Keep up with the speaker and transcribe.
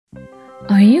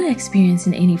Are you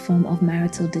experiencing any form of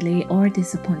marital delay or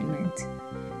disappointment?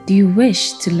 Do you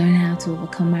wish to learn how to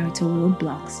overcome marital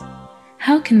roadblocks?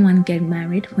 How can one get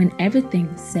married when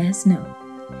everything says no?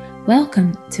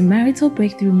 Welcome to Marital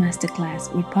Breakthrough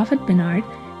Masterclass with Prophet Bernard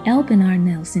L. Bernard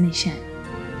Nelson Ishan.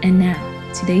 And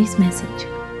now, today's message.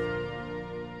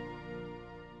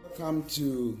 Welcome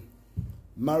to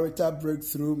Marital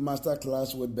Breakthrough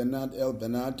Masterclass with Bernard L.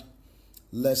 Bernard,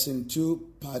 Lesson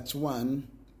 2, Part 1,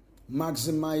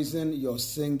 Maximizing Your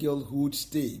Singlehood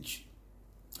Stage.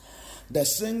 The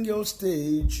single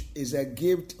stage is a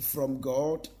gift from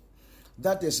God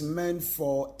that is meant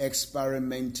for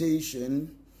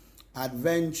experimentation,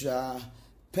 adventure,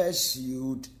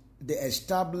 pursuit, the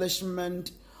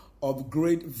establishment of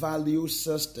great value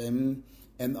system,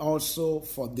 and also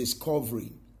for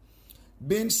discovery.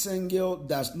 Being single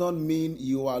does not mean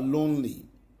you are lonely.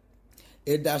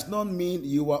 It does not mean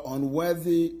you are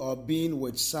unworthy of being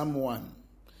with someone.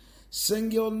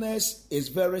 Singleness is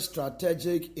very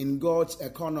strategic in God's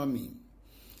economy,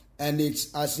 and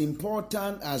it's as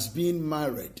important as being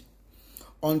married.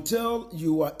 Until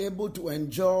you are able to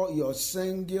enjoy your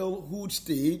singlehood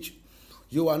stage,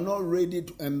 you are not ready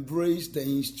to embrace the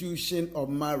institution of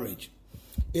marriage.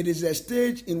 It is a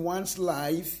stage in one's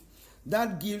life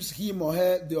that gives him or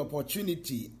her the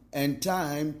opportunity and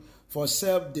time for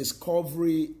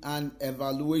self-discovery and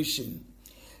evaluation.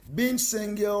 Being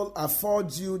single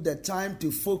affords you the time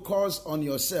to focus on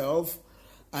yourself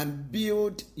and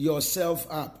build yourself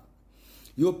up.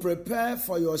 You prepare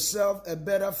for yourself a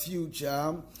better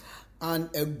future and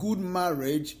a good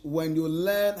marriage when you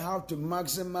learn how to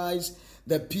maximize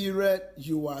the period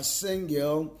you are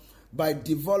single by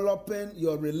developing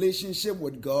your relationship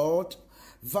with God,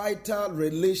 vital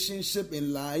relationship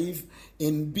in life,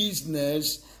 in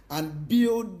business, and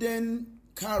building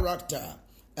character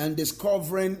and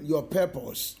discovering your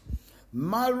purpose.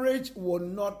 Marriage will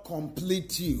not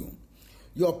complete you.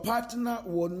 Your partner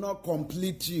will not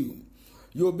complete you.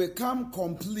 You become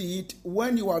complete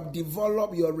when you have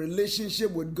developed your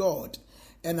relationship with God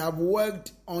and have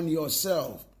worked on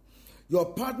yourself. Your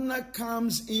partner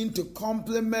comes in to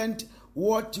complement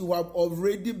what you have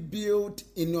already built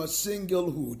in your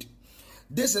singlehood.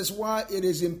 This is why it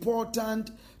is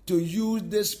important to use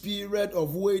this period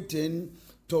of waiting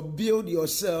to build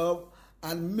yourself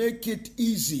and make it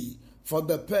easy for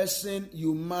the person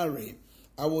you marry.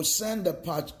 I will send the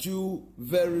part 2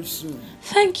 very soon.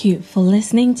 Thank you for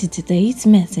listening to today's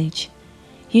message.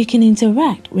 You can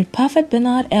interact with Prophet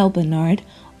Bernard L. Bernard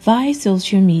via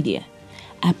social media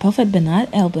at Prophet Bernard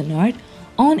L. Bernard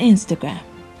on Instagram.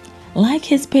 Like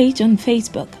his page on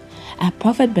Facebook at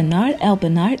Prophet Bernard L.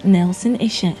 Bernard Nelson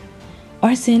Ishan,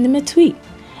 or send him a tweet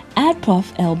at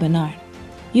Prof. L. Bernard.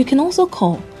 You can also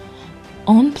call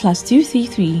on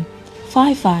 +233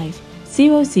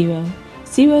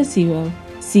 5500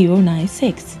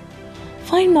 00096.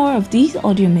 Find more of these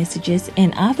audio messages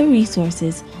and other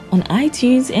resources on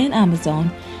iTunes and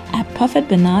Amazon at Prophet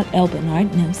Bernard L.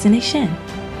 Bernard Nelson Ishan.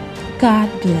 God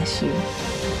bless you.